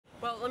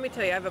Well, let me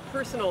tell you, I have a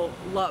personal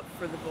love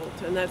for the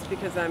Volt, and that's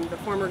because I'm the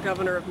former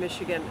governor of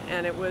Michigan,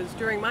 and it was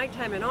during my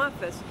time in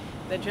office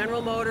that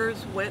General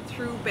Motors went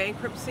through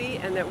bankruptcy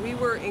and that we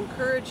were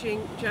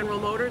encouraging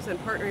General Motors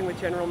and partnering with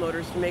General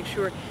Motors to make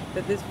sure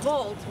that this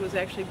Volt was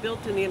actually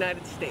built in the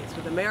United States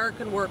with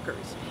American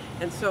workers.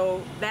 And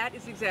so that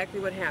is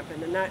exactly what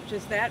happened. And not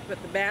just that, but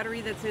the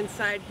battery that's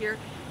inside here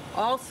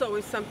also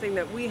is something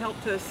that we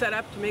help to set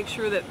up to make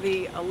sure that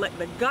the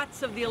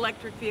guts of the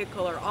electric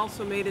vehicle are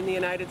also made in the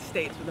United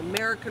States with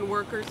American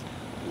workers.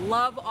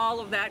 Love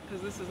all of that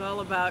because this is all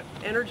about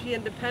energy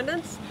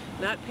independence,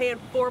 not paying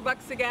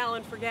 $4 a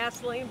gallon for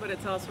gasoline, but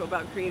it's also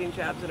about creating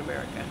jobs in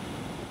America.